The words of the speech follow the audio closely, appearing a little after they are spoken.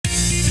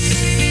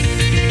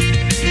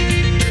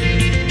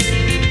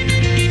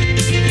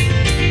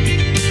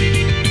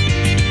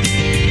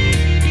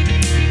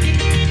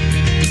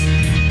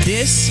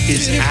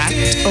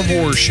Act of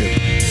Worship,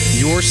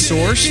 your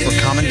source for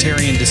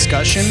commentary and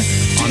discussion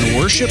on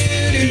worship,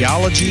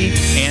 theology,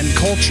 and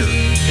culture.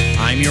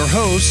 I'm your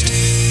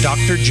host,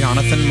 Dr.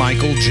 Jonathan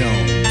Michael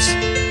Jones.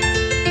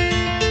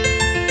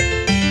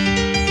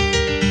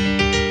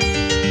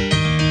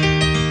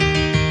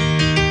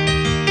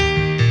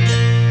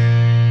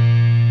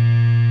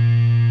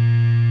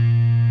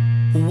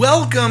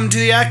 Welcome to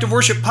the Act of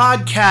Worship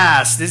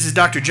podcast. This is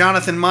Dr.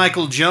 Jonathan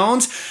Michael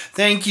Jones.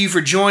 Thank you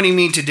for joining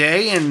me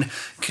today and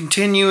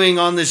continuing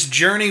on this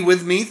journey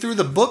with me through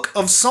the book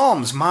of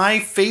Psalms, my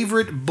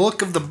favorite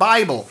book of the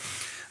Bible.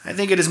 I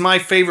think it is my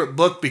favorite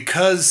book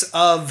because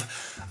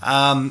of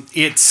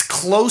its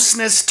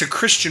closeness to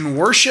Christian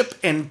worship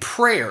and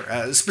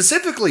prayer.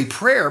 Specifically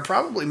prayer,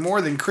 probably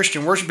more than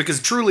Christian worship,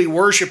 because truly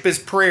worship is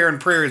prayer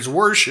and prayer is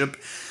worship.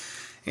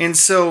 And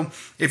so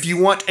if you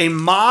want a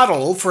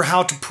model for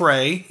how to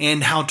pray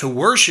and how to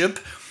worship,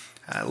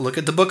 look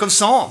at the book of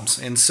Psalms.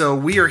 And so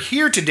we are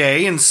here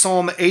today in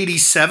Psalm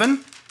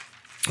 87.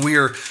 We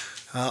are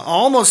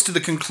almost to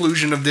the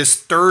conclusion of this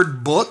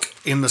third book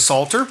in the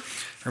Psalter.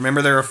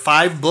 Remember, there are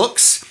 5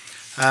 books.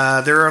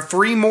 There are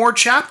 3 more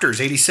chapters,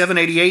 87,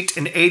 88,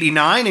 and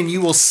 89, and you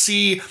will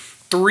see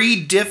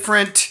 3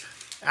 different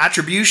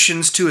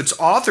attributions to its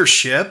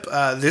authorship.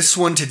 This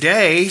one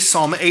today,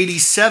 Psalm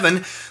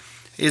 87,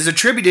 is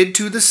attributed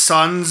to the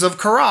sons of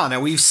Korah.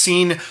 Now, we've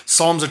seen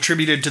psalms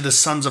attributed to the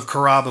sons of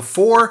Korah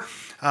before.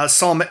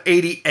 Psalm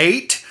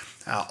 88,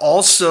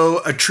 also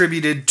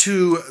attributed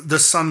to the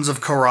sons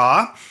of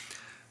Korah.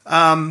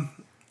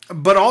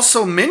 But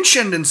also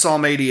mentioned in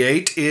Psalm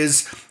 88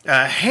 is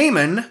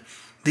Heman,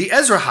 the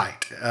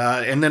Ezrahite.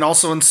 And then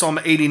also in Psalm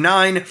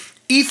 89,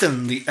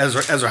 Ethan, the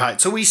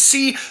Ezrahite. So we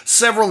see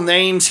several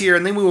names here,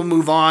 and then we will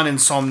move on in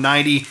Psalm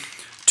 90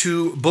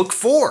 to book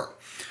 4.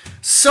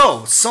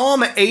 So,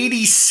 Psalm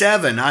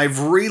 87, I've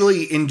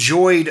really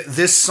enjoyed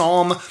this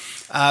psalm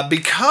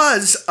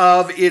because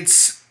of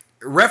its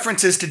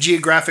references to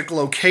geographic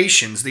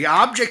locations. The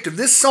object of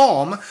this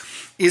psalm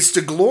is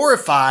to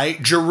glorify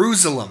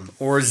Jerusalem,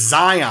 or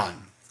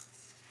Zion.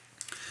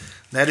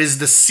 That is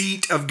the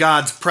seat of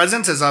God's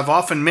presence, as I've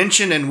often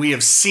mentioned, and we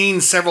have seen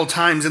several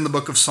times in the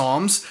book of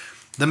Psalms,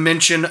 the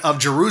mention of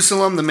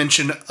Jerusalem, the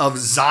mention of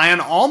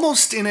Zion,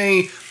 almost in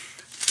a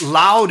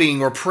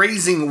lauding or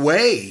praising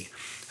way.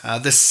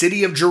 The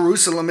city of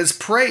Jerusalem is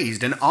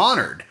praised and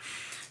honored.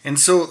 And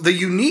so the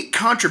unique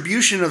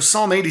contribution of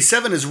Psalm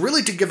 87 is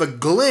really to give a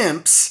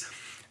glimpse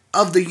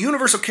of the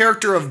universal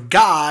character of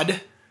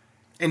God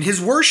and his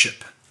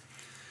worship.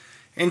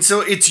 And so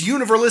its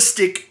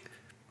universalistic,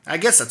 I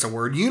guess that's a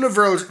word,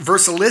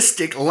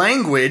 universalistic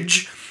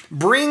language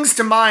brings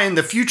to mind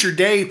the future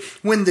day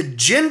when the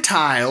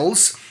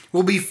Gentiles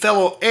will be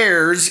fellow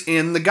heirs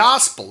in the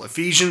gospel.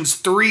 Ephesians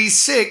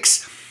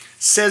 3:6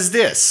 says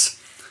this: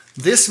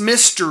 "This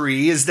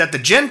mystery is that the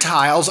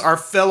Gentiles are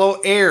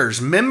fellow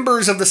heirs,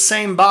 members of the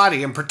same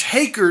body, and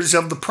partakers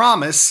of the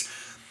promise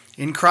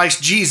in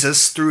Christ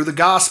Jesus through the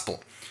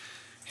gospel."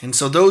 And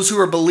so those who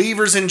are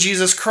believers in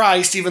Jesus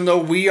Christ, even though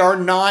we are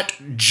not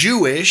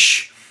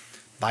Jewish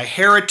by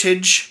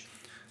heritage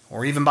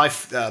or even by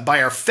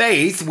our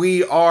faith,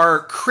 we are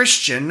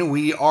Christian.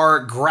 We are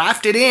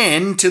grafted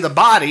into the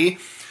body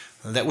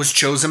that was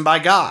chosen by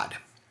God.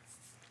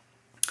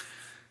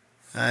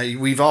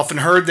 We've often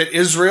heard that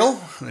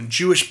Israel, the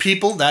Jewish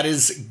people, that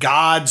is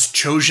God's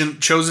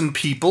chosen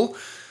people,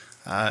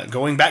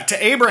 going back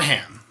to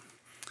Abraham.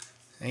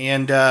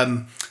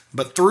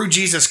 But through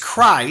Jesus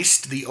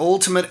Christ, the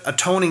ultimate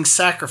atoning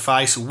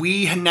sacrifice,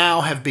 we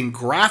now have been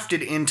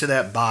grafted into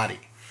that body.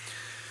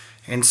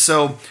 And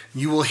so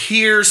you will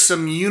hear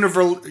some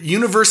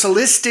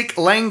universalistic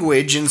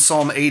language in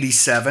Psalm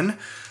 87.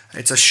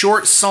 It's a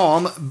short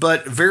psalm,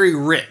 but very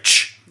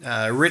rich.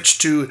 Rich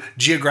to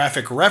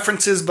geographic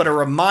references, but a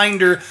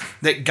reminder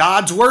that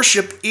God's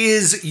worship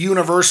is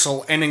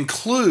universal and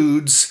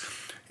includes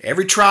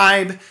every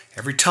tribe,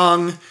 every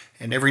tongue,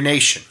 and every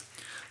nation.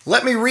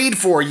 Let me read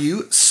for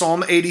you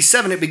Psalm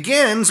 87. It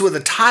begins with a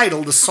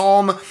title, the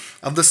Psalm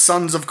of the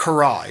Sons of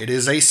Korah. It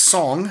is a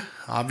song,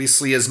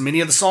 obviously, as many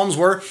of the Psalms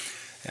were.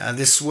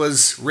 This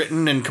was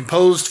written and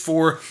composed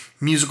for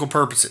musical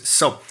purposes.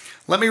 So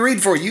let me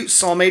read for you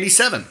Psalm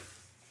 87.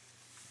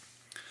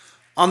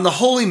 "On the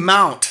holy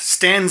mount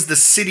stands the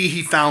city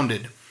he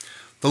founded.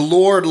 The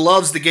Lord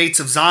loves the gates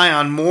of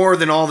Zion more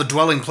than all the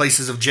dwelling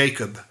places of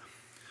Jacob.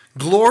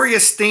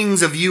 Glorious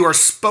things of you are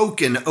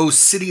spoken, O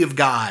city of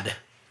God.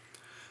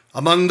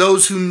 Among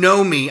those who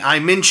know me, I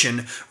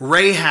mention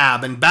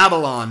Rahab and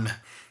Babylon.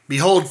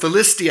 Behold,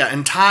 Philistia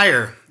and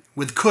Tyre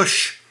with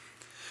Cush.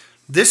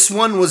 This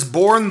one was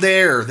born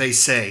there, they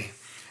say,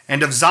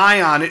 and of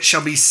Zion it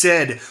shall be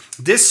said,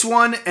 this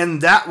one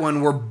and that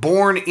one were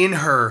born in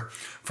her.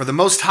 For the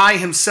Most High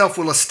himself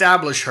will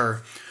establish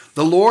her.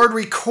 The Lord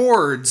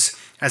records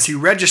as he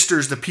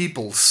registers the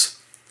peoples.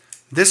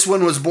 This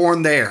one was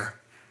born there.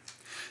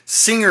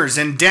 Singers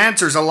and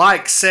dancers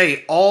alike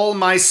say, all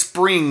my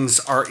springs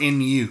are in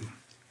you."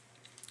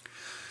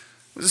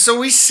 So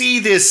we see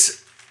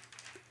this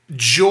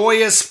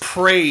joyous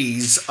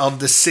praise of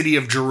the city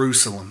of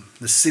Jerusalem,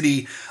 the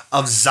city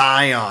of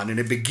Zion. And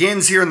it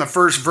begins here in the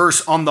first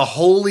verse, on the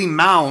holy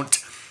mount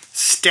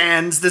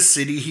stands the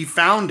city he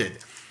founded.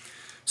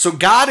 So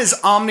God is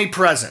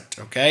omnipresent,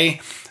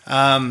 okay?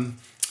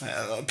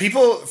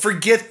 People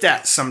forget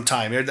that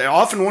sometimes. They're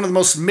often one of the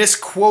most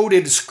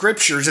misquoted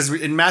scriptures, as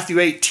in Matthew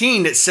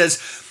 18, it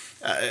says,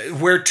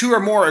 where two or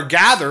more are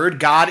gathered,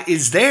 God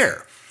is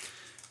there.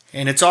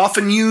 And it's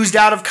often used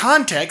out of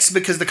context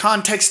because the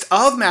context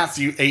of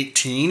Matthew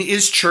 18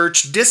 is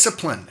church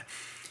discipline.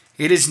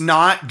 It is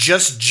not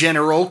just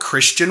general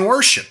Christian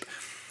worship.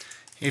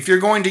 If you're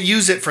going to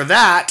use it for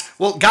that,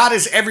 well, God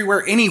is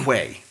everywhere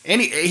anyway.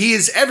 He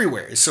is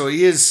everywhere. So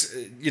he is,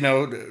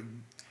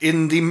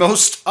 in the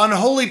most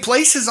unholy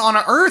places on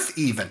earth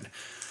even.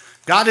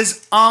 God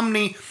is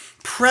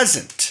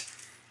omnipresent.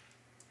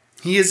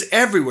 He is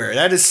everywhere.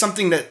 That is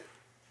something that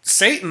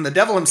Satan, the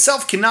devil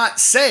himself, cannot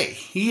say.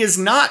 He is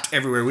not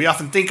everywhere. We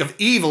often think of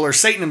evil or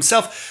Satan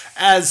himself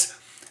as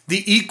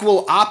the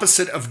equal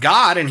opposite of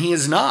God, and he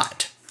is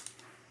not.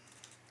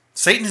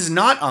 Satan is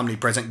not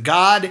omnipresent.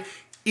 God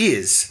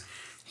is.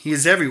 He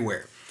is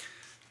everywhere.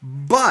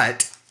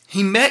 But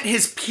he met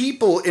his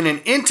people in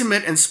an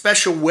intimate and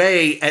special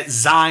way at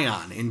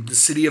Zion, in the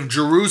city of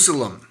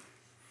Jerusalem.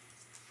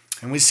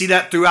 And we see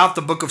that throughout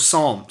the book of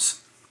Psalms.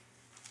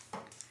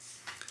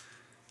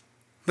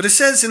 But it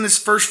says in this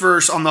first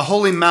verse, on the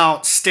holy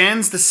mount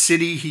stands the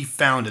city he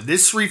founded.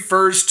 This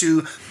refers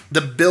to the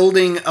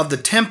building of the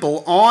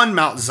temple on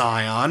Mount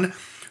Zion,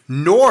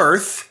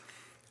 north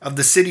of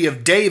the city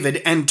of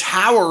David and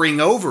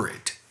towering over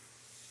it.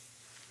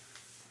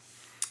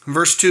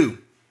 Verse 2,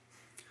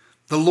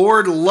 the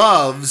Lord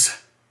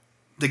loves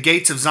the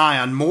gates of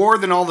Zion more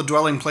than all the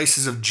dwelling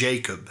places of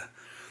Jacob.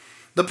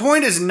 The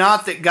point is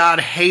not that God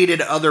hated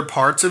other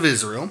parts of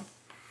Israel,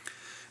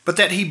 but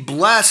that he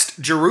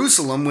blessed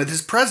Jerusalem with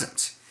his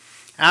presence.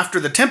 After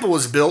the temple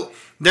was built,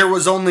 there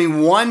was only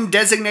one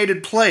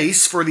designated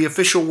place for the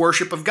official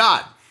worship of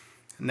God,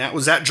 and that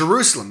was at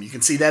Jerusalem. You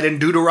can see that in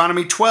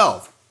Deuteronomy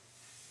 12.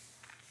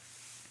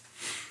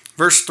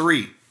 Verse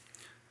 3,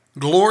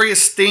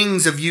 glorious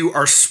things of you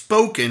are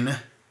spoken,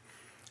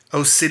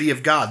 O city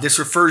of God. This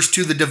refers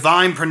to the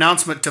divine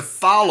pronouncement to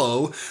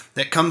follow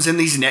that comes in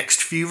these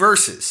next few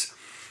verses.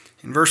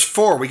 In verse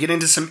 4, we get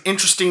into some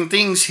interesting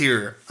things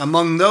here.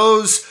 Among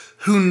those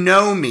who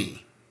know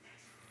me.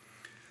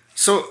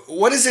 So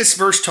what is this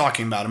verse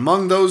talking about?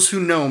 Among those who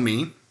know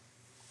me.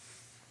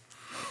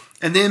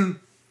 And then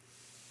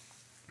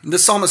the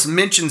psalmist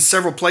mentions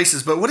several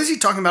places, but what is he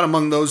talking about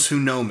among those who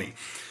know me?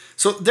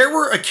 So there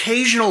were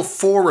occasional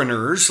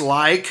foreigners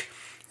like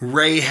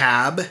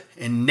Rahab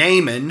and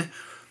Naaman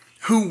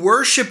who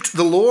worshipped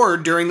the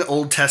Lord during the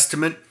Old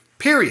Testament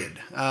period.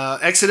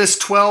 Exodus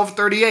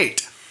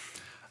 12:38.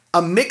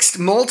 A mixed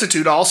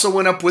multitude also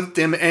went up with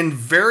them, and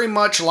very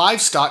much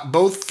livestock,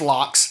 both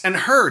flocks and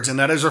herds. And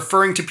that is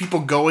referring to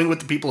people going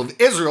with the people of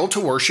Israel to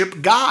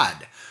worship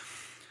God.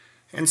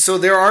 And so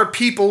there are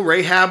people,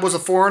 Rahab was a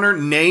foreigner,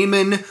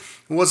 Naaman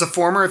was a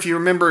foreigner. If you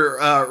remember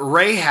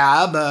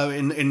Rahab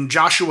in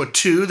Joshua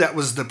 2, that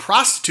was the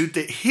prostitute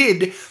that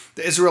hid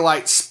the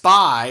Israelite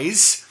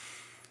spies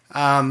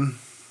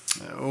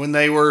when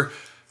they were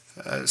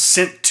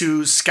sent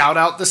to scout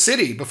out the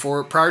city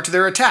prior to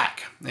their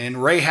attack.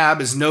 And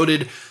Rahab is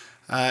noted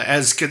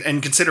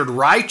and considered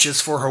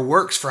righteous for her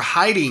works for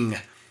hiding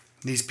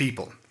these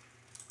people.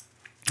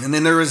 And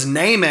then there is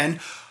Naaman,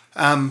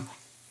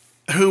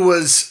 who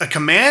was a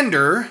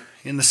commander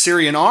in the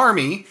Syrian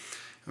army,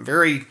 a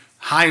very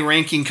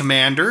high-ranking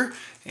commander,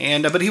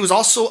 but he was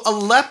also a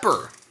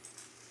leper.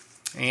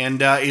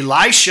 And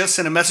Elisha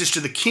sent a message to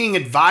the king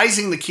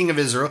advising the king of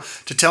Israel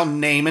to tell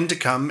Naaman to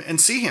come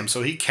and see him.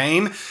 So he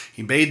came,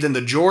 he bathed in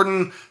the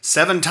Jordan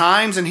 7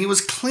 times, and he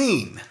was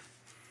clean.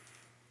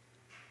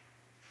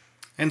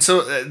 And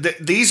so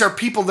these are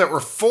people that were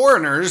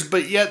foreigners,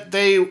 but yet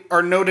they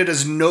are noted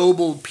as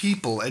noble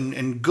people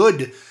and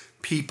good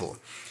people.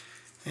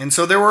 And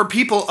so there were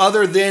people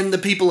other than the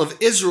people of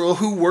Israel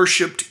who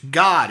worshiped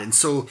God. And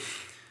so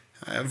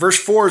verse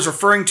 4 is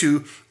referring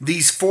to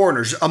these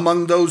foreigners,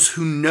 among those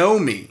who know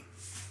me.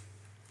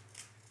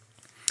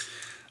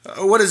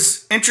 What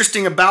is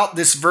interesting about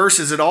this verse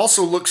is it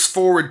also looks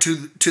forward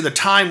to the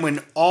time when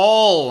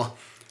all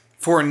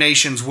foreign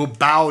nations will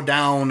bow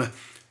down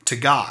to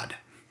God.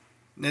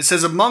 And it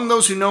says, among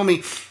those who know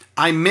me,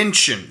 I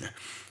mention.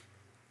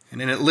 And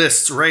then it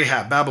lists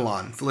Rahab,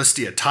 Babylon,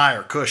 Philistia,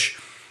 Tyre, Cush.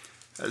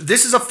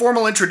 This is a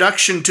formal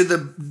introduction to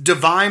the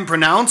divine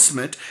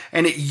pronouncement,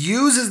 and it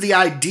uses the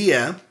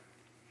idea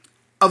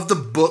of the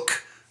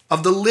book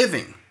of the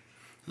living.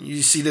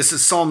 You see this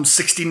as Psalm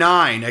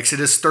 69,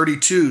 Exodus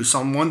 32,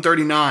 Psalm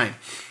 139.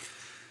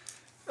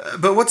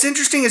 But what's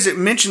interesting is it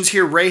mentions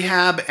here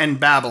Rahab and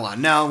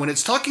Babylon. Now, when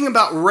it's talking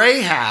about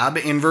Rahab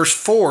in verse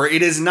 4,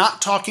 it is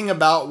not talking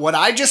about what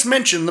I just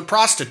mentioned, the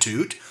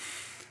prostitute.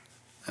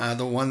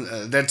 The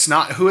one that's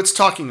not who it's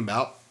talking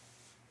about.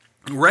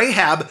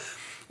 Rahab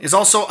is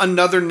also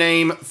another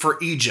name for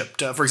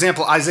Egypt. For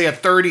example, Isaiah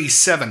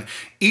 37.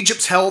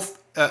 Egypt's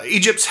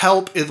Egypt's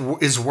help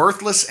is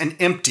worthless and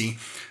empty.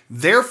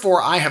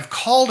 Therefore, I have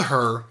called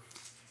her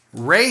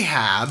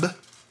Rahab,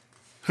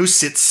 who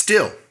sits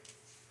still.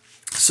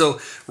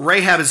 So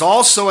Rahab is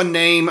also a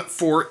name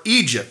for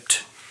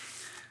Egypt.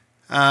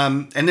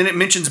 And then it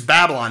mentions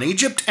Babylon.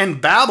 Egypt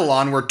and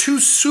Babylon were two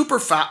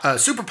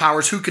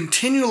superpowers who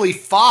continually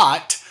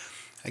fought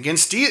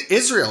against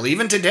Israel.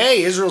 Even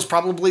today, Israel is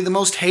probably the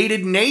most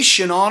hated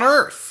nation on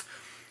earth.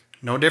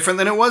 No different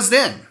than it was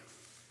then.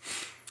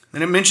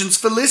 Then it mentions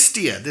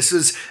Philistia. This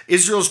is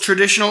Israel's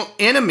traditional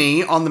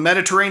enemy on the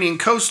Mediterranean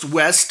coast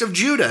west of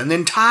Judah. And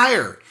then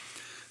Tyre.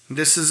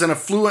 This is an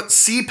affluent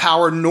sea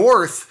power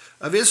north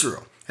of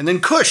Israel. And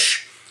then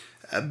Cush.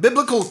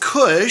 Biblical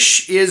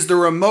Cush is the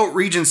remote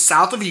region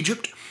south of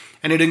Egypt,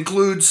 and it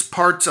includes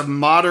parts of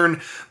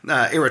modern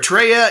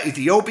Eritrea,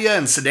 Ethiopia,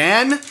 and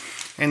Sudan.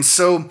 And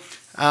so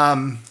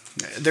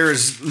there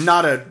is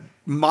not a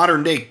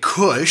modern-day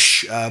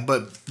Cush,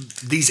 but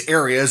these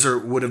areas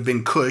would have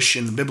been Cush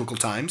in the biblical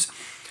times.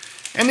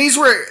 And these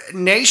were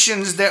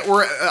nations that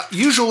were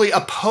usually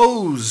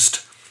opposed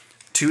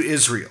to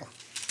Israel.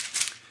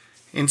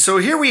 And so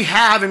here we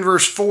have in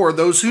verse 4,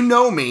 those who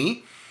know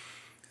me,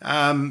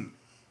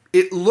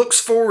 it looks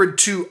forward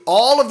to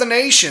all of the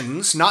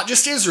nations, not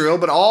just Israel,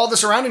 but all the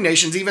surrounding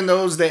nations, even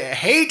those that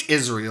hate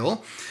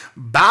Israel,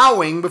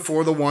 bowing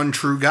before the one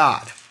true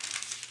God.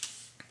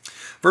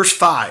 Verse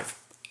 5,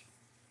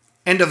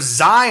 and of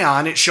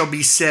Zion it shall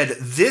be said,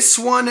 this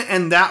one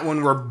and that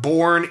one were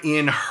born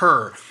in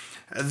her.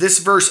 This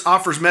verse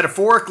offers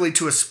metaphorically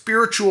to a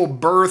spiritual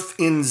birth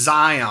in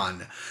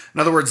Zion. In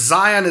other words,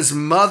 Zion is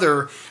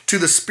mother to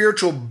the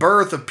spiritual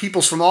birth of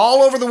peoples from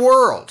all over the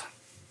world.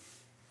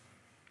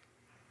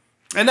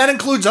 And that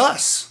includes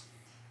us.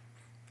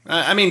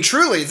 I mean,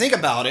 truly, think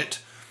about it.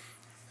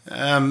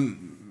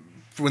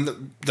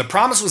 When the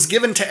promise was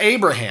given to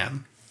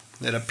Abraham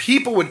that a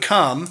people would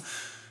come,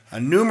 a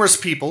numerous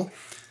people,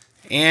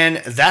 and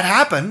that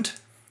happened.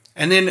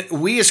 And then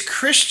we as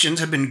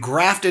Christians have been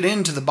grafted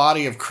into the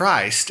body of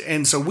Christ.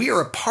 And so we are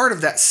a part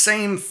of that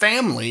same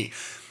family,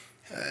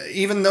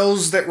 even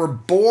those that were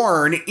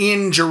born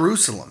in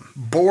Jerusalem,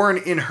 born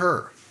in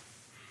her.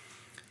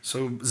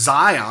 So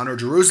Zion, or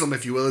Jerusalem,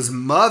 if you will, is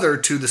mother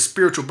to the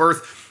spiritual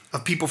birth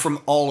of people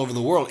from all over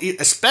the world,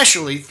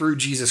 especially through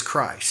Jesus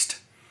Christ.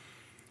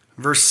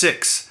 Verse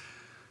 6,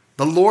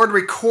 the Lord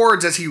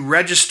records as he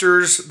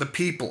registers the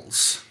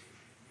peoples.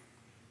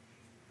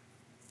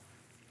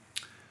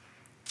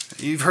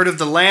 You've heard of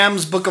the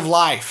Lamb's Book of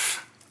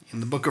Life in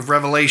the book of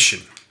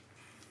Revelation.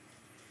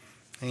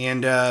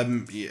 And,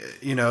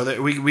 that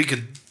we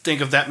could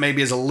think of that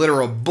maybe as a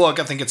literal book.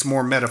 I think it's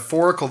more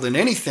metaphorical than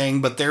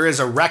anything, but there is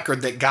a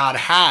record that God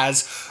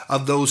has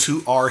of those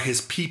who are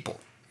his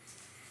people.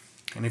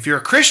 And if you're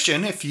a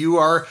Christian, if you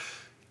are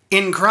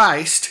in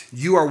Christ,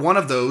 you are one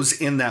of those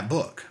in that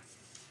book.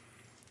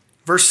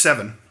 Verse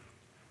 7,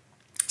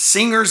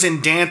 singers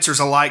and dancers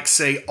alike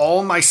say,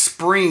 all my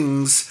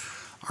springs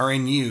are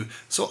in you.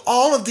 So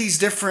all of these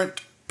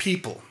different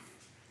people,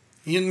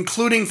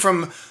 including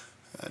from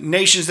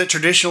nations that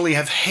traditionally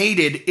have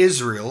hated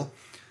Israel,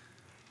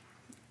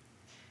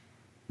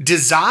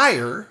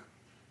 desire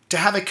to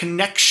have a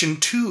connection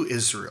to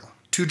Israel,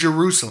 to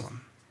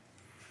Jerusalem.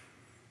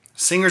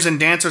 Singers and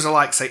dancers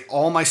alike say,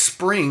 all my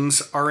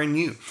springs are in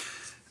you.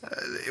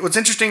 What's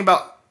interesting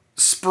about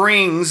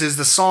springs is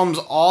the Psalms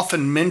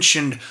often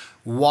mentioned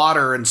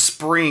water and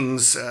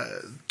springs,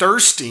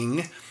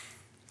 thirsting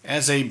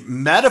as a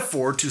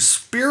metaphor to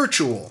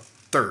spiritual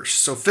thirst.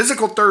 So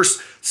physical thirst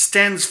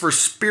stands for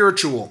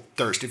spiritual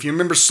thirst. If you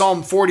remember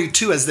Psalm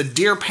 42, as the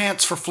deer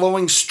pants for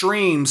flowing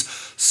streams,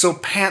 so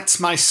pants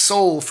my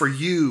soul for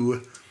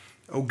you,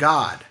 O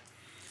God.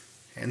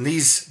 And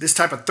this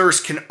type of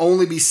thirst can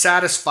only be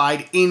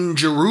satisfied in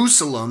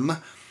Jerusalem,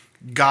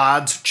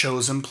 God's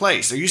chosen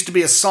place. There used to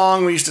be a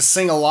song we used to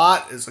sing a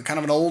lot. It's a kind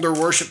of an older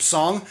worship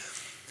song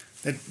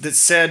that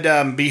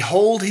said,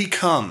 behold, he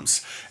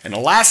comes. And the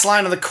last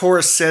line of the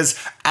chorus says,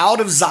 out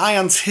of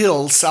Zion's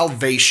hill,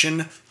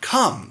 salvation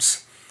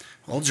comes.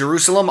 Well,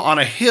 Jerusalem on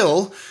a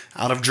hill,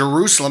 out of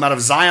Jerusalem, out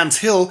of Zion's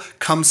hill,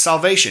 comes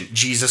salvation,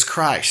 Jesus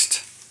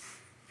Christ.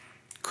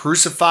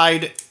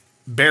 Crucified,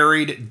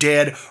 buried,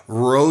 dead,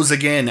 rose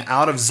again.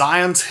 Out of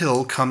Zion's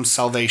hill comes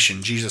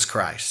salvation, Jesus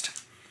Christ.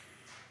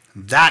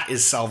 That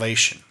is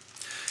salvation.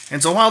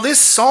 And so while this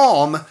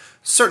psalm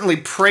certainly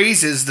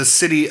praises the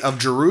city of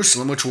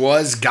Jerusalem, which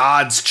was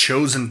God's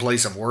chosen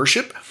place of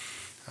worship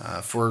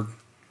for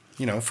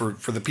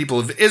the people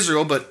of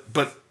Israel,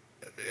 but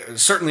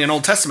certainly in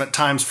Old Testament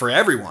times for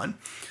everyone.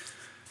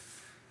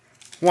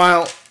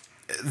 While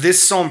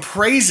this psalm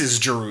praises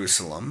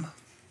Jerusalem,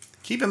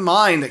 keep in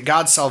mind that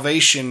God's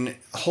salvation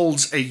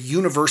holds a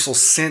universal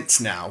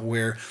sense now,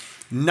 where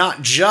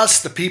not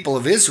just the people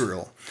of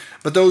Israel,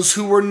 but those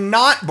who were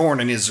not born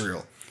in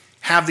Israel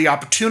have the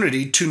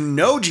opportunity to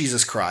know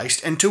Jesus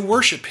Christ and to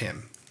worship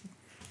him.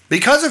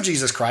 Because of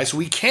Jesus Christ,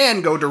 we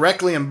can go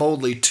directly and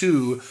boldly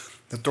to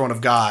the throne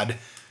of God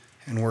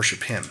and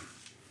worship him.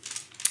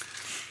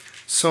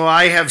 So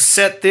I have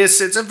set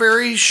this, it's a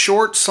very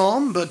short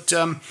psalm, but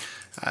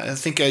I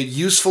think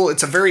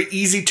it's a very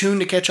easy tune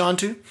to catch on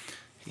to.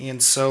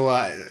 And so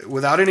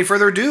without any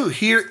further ado,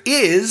 here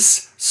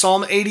is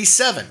Psalm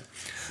 87.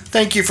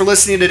 Thank you for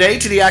listening today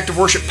to the Act of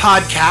Worship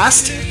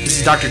podcast. This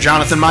is Dr.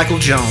 Jonathan Michael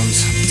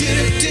Jones.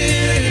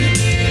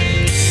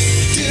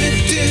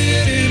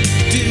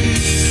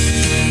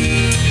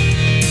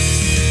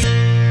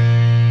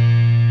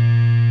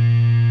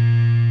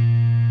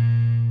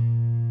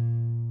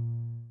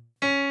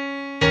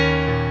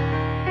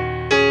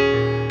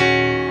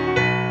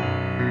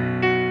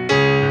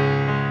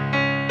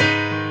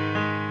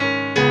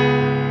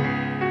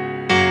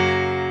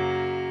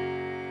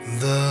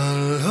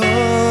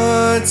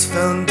 Its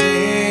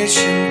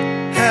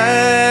foundation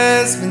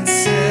has been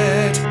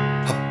set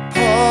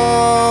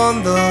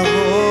upon the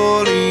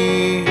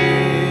holy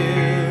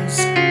hills.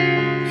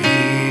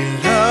 He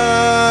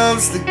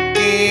loves the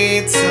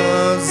gates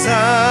of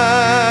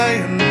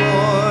Zion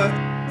more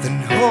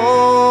than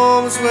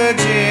homes where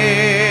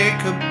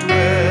Jacob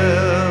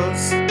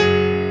dwells.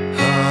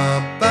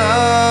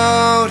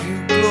 About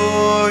you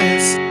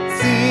glorious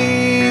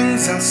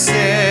things are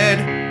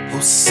said, O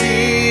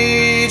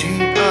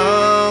city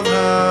of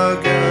our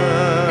God.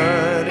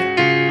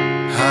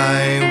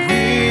 I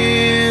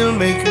will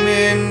make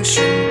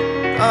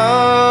mention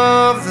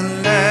of the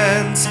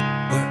lands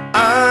where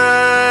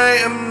I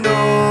am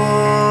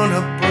known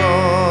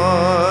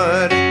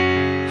abroad.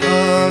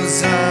 Of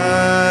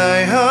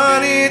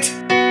Zion it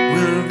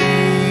will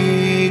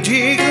be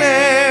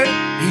declared,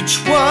 each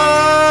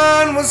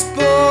one was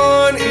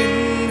born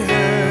in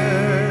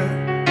her.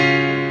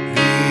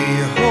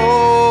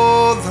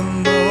 Behold, the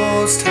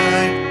Most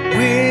High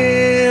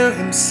will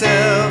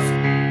Himself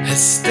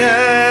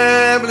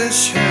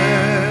establish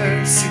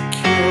her secure.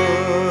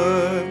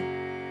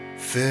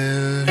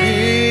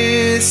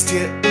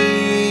 Philistia,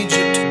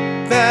 Egypt,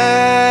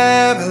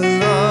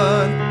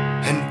 Babylon,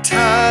 and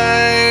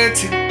Tyre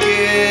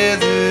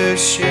together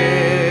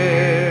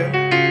share,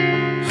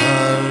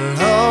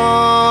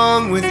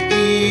 along with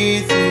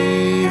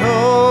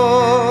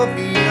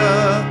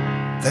Ethiopia,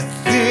 that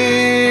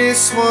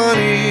this one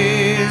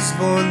is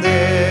born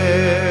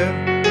there.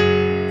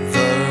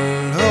 The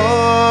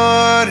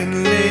Lord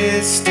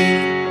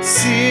enlisting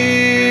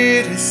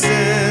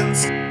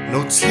citizens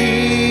notes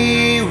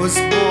He was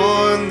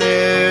born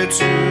there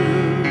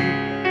too.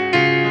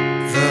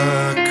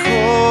 The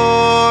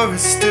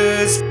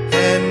choristers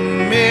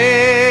and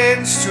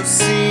minstrels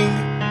sing,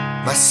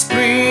 my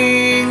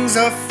springs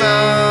are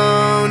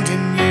found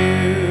in you.